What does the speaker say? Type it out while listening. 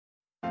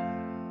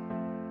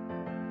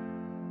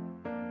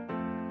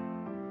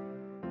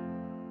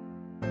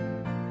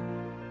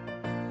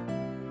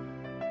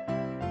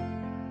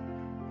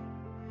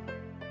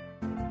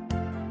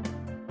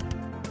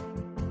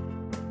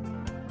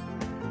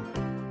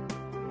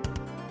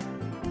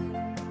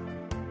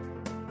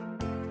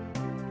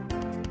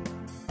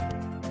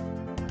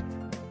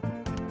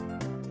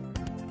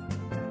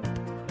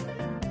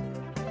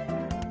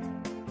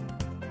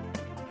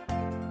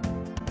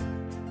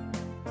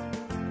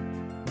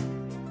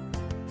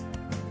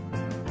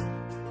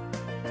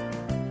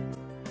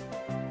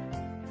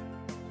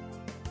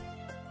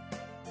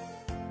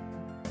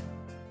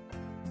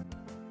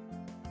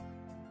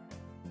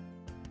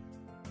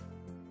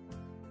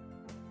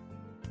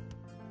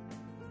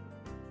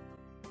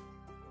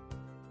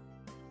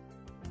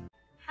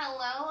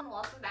Hello and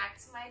welcome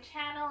back to my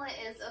channel. It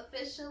is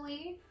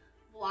officially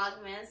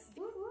Vlogmas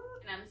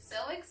and I'm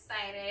so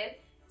excited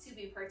to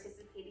be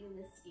participating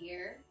this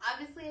year.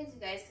 Obviously, as you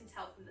guys can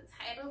tell from the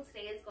title,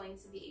 today is going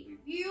to be a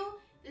review.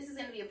 This is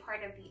going to be a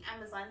part of the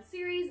Amazon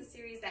series, a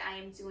series that I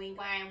am doing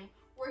where I'm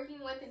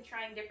working with and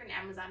trying different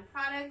Amazon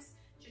products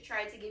to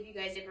try to give you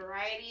guys a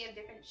variety of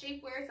different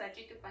shapewear so that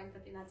you can find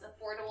something that's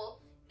affordable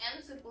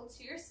and suitable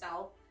to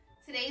yourself.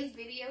 Today's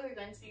video, we're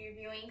going to be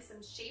reviewing some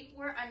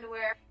shapewear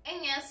underwear.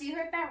 And yes, you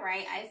heard that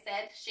right. I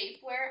said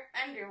shapewear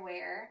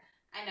underwear.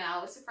 I know,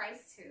 I was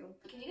surprised too.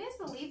 Can you guys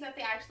believe that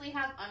they actually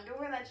have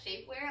underwear that's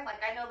shapewear?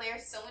 Like, I know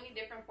there's so many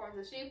different forms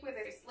of shapewear.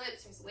 There's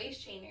slips, there's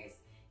waist chainers.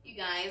 You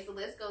guys, the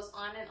list goes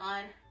on and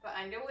on. But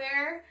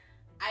underwear,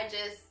 I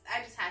just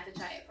had to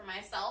try it for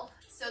myself.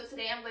 So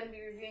today I'm going to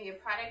be reviewing a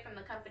product from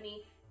the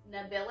company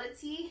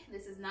Nebility.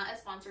 This is not a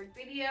sponsored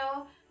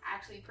video. I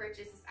actually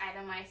purchased this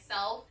item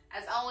myself.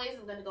 As always,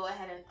 I'm going to go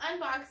ahead and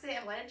unbox it.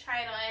 I'm going to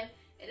try it on.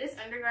 It is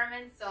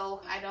undergarments, so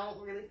I don't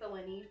really feel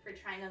a need for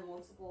trying on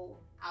multiple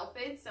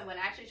outfits. So I'm going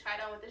to actually try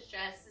it on with this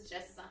dress. This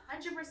dress is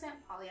 100%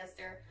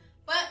 polyester.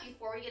 But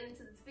before we get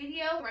into this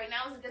video, right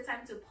now is a good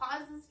time to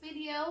pause this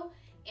video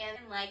and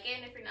like it.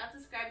 And if you're not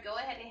subscribed, go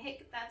ahead and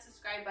hit that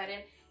subscribe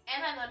button and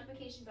that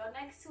notification bell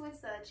next to it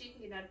so that you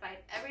can get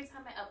notified every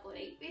time I upload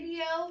a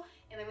video.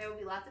 And then there will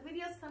be lots of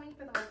videos coming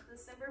for the month of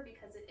December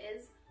because it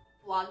is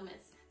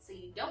Vlogmas. So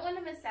you don't want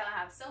to miss out. I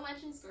have so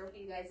much in store for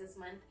you guys this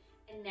month.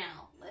 And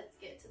now, let's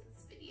get to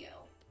this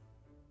video.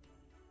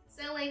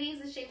 So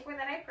ladies, the shapewear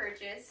that I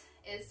purchased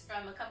is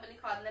from a company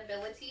called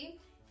Nebility.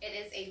 It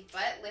is a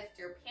butt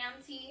lifter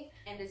panty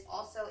and is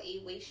also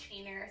a waist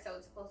trainer. So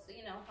it's supposed to,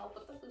 you know, help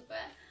with the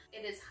fupa.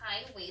 It is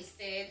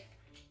high-waisted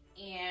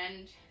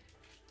and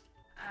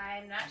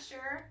I'm not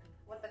sure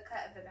what the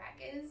cut of the back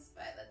is,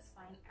 but let's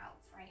find out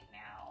right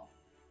now.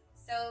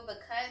 So the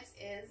cut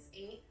is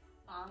a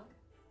thong.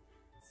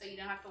 So you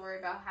don't have to worry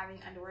about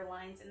having underwear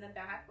lines in the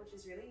back, which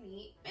is really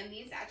neat. And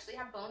these actually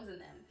have bones in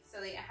them. So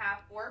they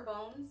have 4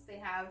 bones. They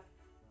have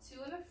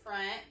 2 in the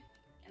front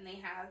and they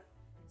have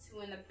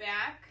 2 in the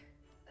back.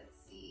 Let's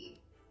see.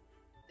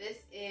 This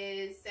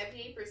is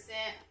 78%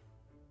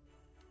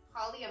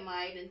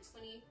 polyamide and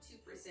 22%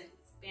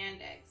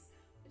 spandex,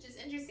 which is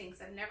interesting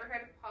because I've never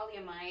heard of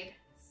polyamide.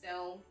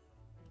 So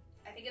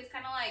I think it's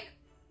kind of like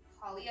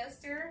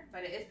polyester,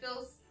 but it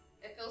feels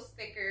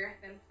thicker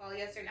than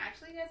polyester, and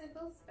actually guys, it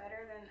feels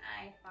better than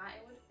I thought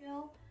it would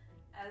feel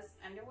as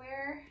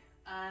underwear.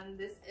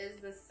 This is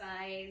the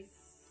size,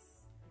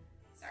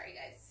 sorry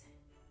guys,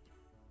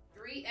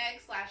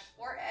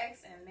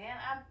 3X/4X, and man,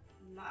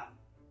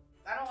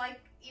 I don't like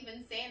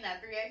even saying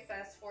that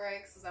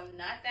 3X/4X because I'm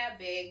not that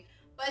big,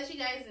 but you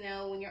guys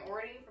know when you're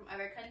ordering from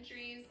other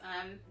countries,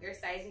 their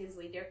sizing is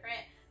way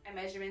different. My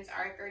measurements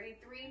are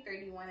 33,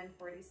 31, and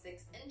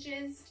 46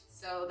 inches,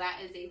 so that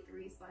is a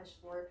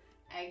 3/4XL.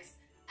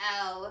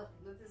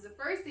 This is the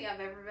first thing I've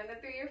ever been a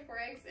 3 or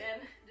 4X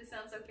in. This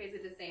sounds so crazy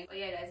to say. But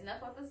yeah guys,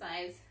 enough about the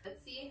size.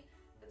 Let's see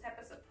the type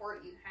of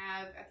support you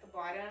have at the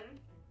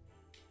bottom.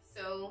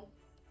 So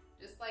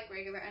just like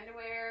regular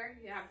underwear,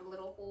 you have the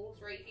little holes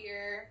right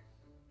here.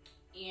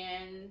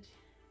 And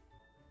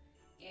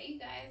yeah, you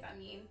guys, I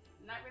mean,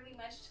 not really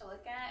much to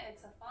look at.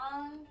 It's a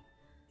thong.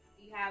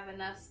 You have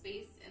enough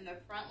space in the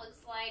front,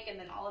 looks like, and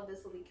then all of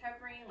this will be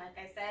covering. Like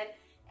I said,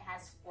 it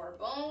has 4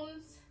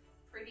 bones,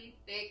 pretty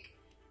thick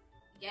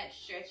yet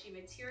stretchy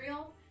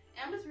material.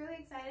 And I'm just really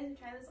excited to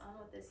try this on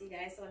with this, you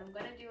guys. So what I'm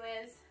gonna do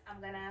is I'm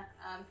gonna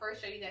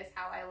first show you guys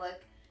how I look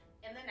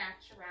in the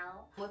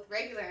natural with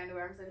regular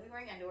underwear. I'm gonna be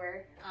wearing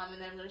underwear, and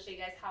then I'm gonna show you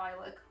guys how I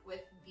look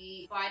with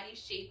the body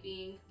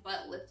shaping,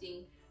 butt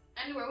lifting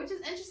underwear, which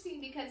is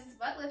interesting because it's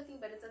butt lifting,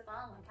 but it's a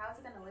thong. Like, how is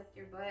it gonna lift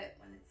your butt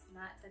when it's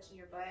not touching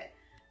your butt?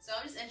 So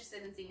I'm just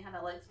interested in seeing how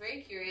that looks.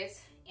 Very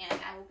curious,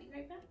 and I will be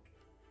right back.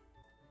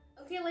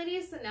 Okay,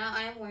 ladies, so now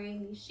I'm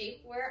wearing the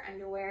shapewear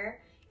underwear.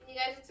 And you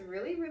guys, it's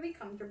really, really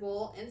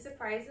comfortable, and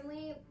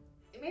surprisingly,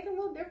 it made a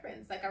little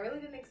difference. Like, I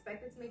really didn't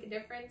expect it to make a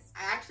difference.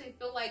 I actually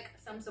feel like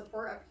some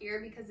support up here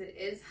because it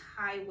is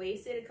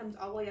high-waisted. It comes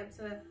all the way up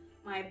to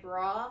my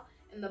bra,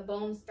 and the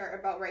bones start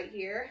about right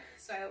here.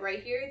 So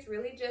right here, it's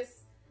really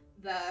just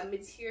the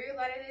material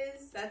that it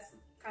is. That's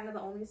kind of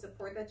the only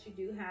support that you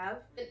do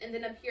have. And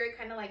then up here, it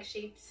kind of like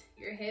shapes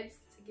your hips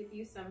to give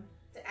you some,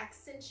 to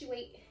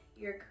accentuate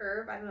your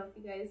curve. I don't know if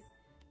you guys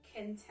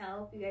can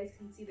tell, if you guys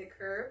can see the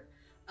curve.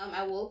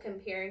 I will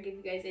compare and give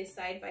you guys a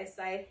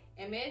side-by-side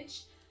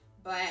image.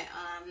 But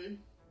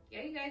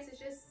yeah, you guys,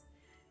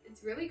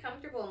 it's really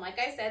comfortable. And like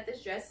I said,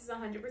 this dress is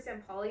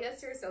 100%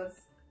 polyester, so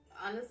it's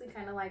honestly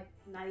kind of like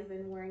not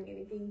even wearing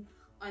anything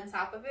on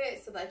top of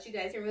it, so that you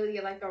guys can really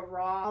get like a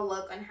raw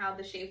look on how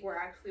the shapewear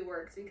actually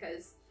works.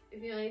 Because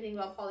if you know anything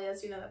about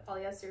polyester, you know that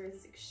polyester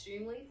is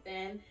extremely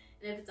thin,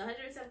 and if it's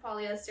 100%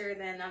 polyester,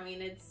 then I mean,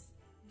 it's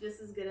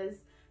just as good as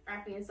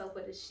wrapping yourself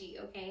with a sheet.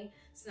 Okay,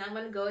 so now I'm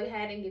going to go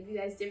ahead and give you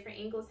guys different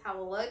angles how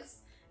it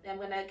looks. Then I'm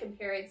going to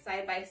compare it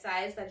side by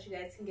side so that you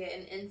guys can get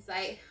an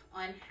insight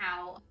on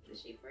how the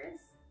shapewear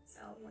is. So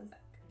one sec.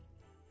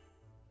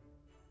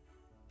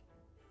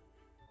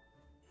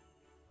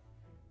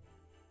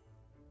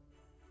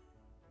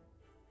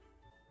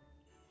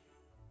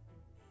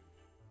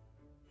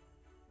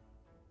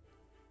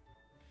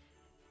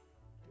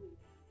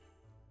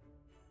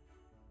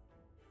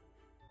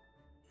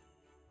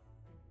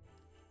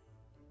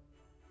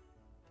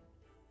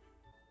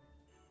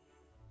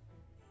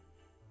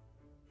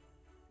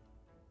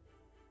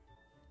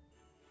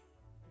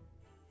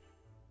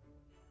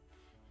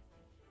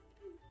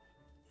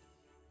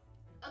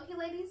 Okay,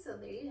 ladies, so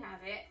there you have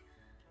it.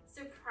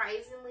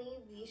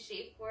 Surprisingly, the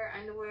shapewear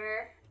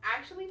underwear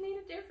actually made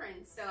a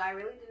difference. So I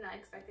really did not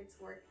expect it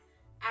to work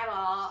at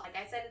all. Like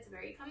I said, it's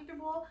very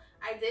comfortable.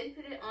 I did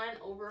put it on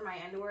over my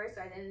underwear,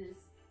 so I didn't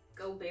just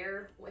go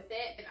bare with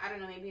it. And I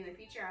don't know, maybe in the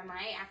future I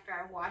might after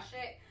I wash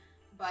it.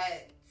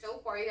 But so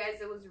far, you guys,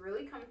 it was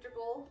really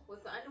comfortable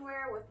with the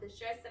underwear, with the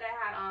dress that I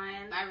had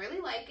on. I really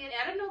like it.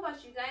 I don't know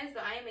about you guys,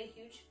 but I am a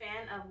huge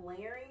fan of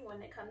layering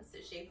when it comes to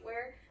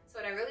shapewear. So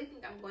what I really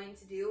think I'm going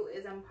to do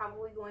is I'm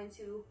probably going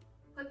to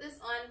put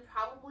this on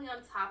probably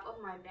on top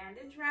of my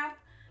bandage wrap,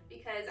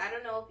 because I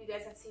don't know if you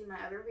guys have seen my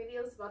other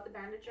videos about the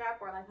bandage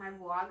wrap or like my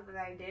vlog that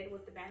I did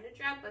with the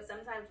bandage wrap, but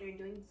sometimes when you're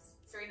doing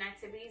certain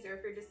activities or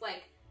if you're just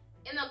like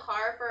in the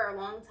car for a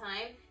long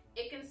time,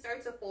 it can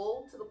start to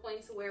fold to the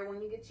point to where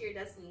when you get to your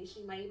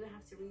destination, you might even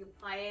have to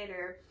reapply it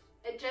or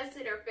adjust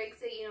it or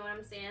fix it, you know what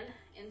I'm saying?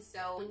 And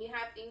so when you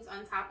have things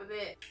on top of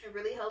it, it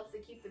really helps to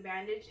keep the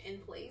bandage in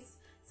place.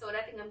 So what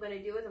I think I'm going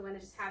to do is I'm going to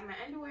just have my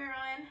underwear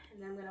on,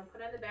 and then I'm going to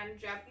put on the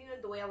bandage wrap, you know,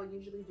 the way I would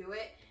usually do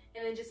it,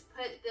 and then just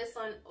put this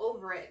on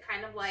over it,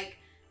 kind of like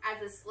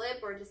as a slip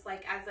or just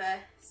like as a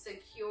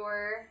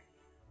secure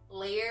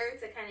layer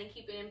to kind of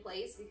keep it in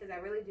place, because I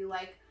really do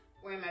like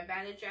wearing my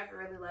bandage wrap.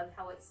 I really love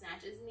how it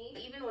snatches me.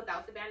 Even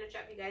without the bandage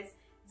wrap, you guys,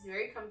 it's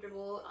very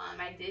comfortable.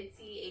 I did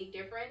see a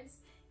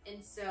difference,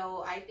 and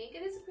so I think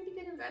it is a pretty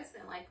good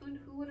investment. Like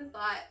who would have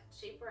thought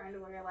shapewear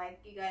underwear, like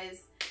you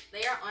guys,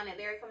 they are on it.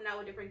 They're coming out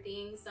with different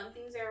things. Some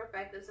things are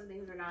effective, some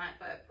things are not.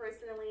 But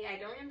personally, I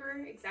don't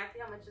remember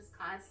exactly how much this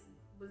cost.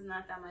 It was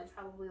not that much,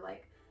 probably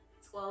like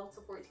 $12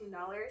 to $14.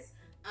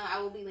 I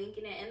will be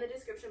linking it in the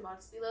description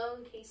box below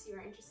in case you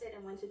are interested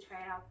and want to try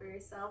it out for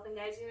yourself. And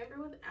guys,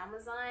 remember with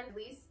Amazon, at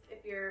least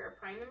if you're a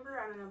Prime member,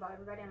 I don't know about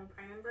everybody, I'm a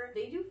Prime member,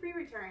 they do free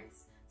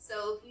returns.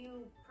 So if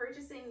you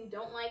purchase it and you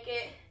don't like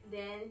it,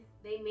 then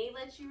they may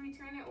let you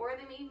return it, or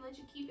they may even let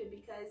you keep it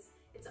because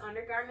it's an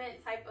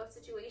undergarment type of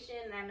situation.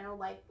 And I know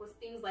like with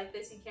things like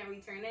this, you can't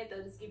return it.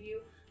 They'll just give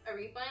you a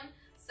refund.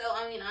 So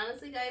I mean,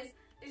 honestly guys,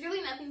 there's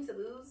really nothing to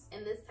lose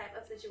in this type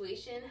of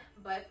situation,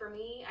 but for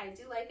me, I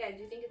do like it. I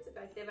do think it's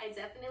effective. I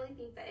definitely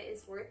think that it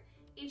is worth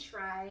a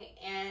try,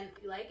 and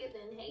if you like it,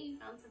 then hey, you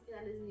found something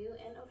that is new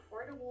and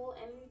affordable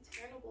and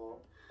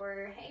returnable,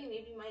 or hey,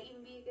 maybe it might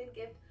even be a good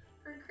gift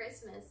for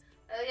Christmas.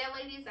 Yeah,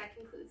 ladies, that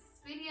concludes this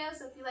video.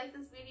 So if you like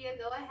this video,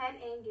 go ahead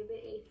and give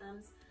it a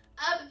thumbs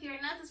up. If you're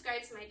not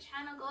subscribed to my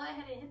channel, go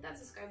ahead and hit that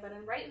subscribe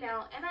button right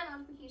now and that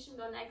notification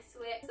bell next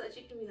to it so that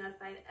you can be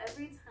notified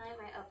every time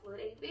I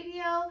upload a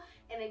video.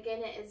 And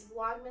again, it is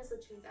Vlogmas,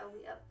 which means I'll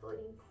be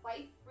uploading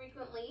quite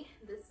frequently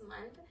this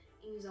month,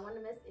 and you don't want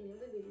to miss any of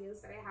the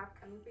videos that I have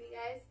coming for you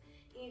guys.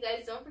 And you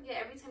guys, don't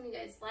forget, every time you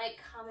guys like,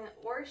 comment,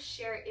 or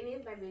share any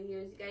of my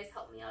videos, you guys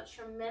help me out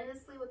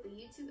tremendously with the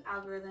YouTube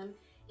algorithm,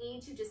 and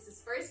YouTube just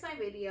disperse my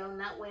video, and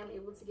that way I'm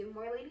able to give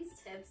more ladies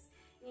tips,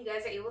 and you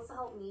guys are able to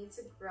help me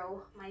to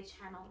grow my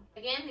channel.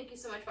 Again, thank you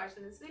so much for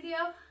watching this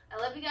video. I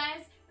love you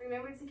guys.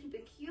 Remember to keep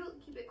it cute,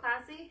 keep it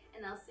classy,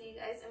 and I'll see you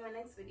guys in my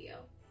next video.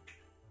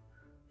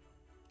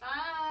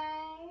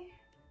 Bye!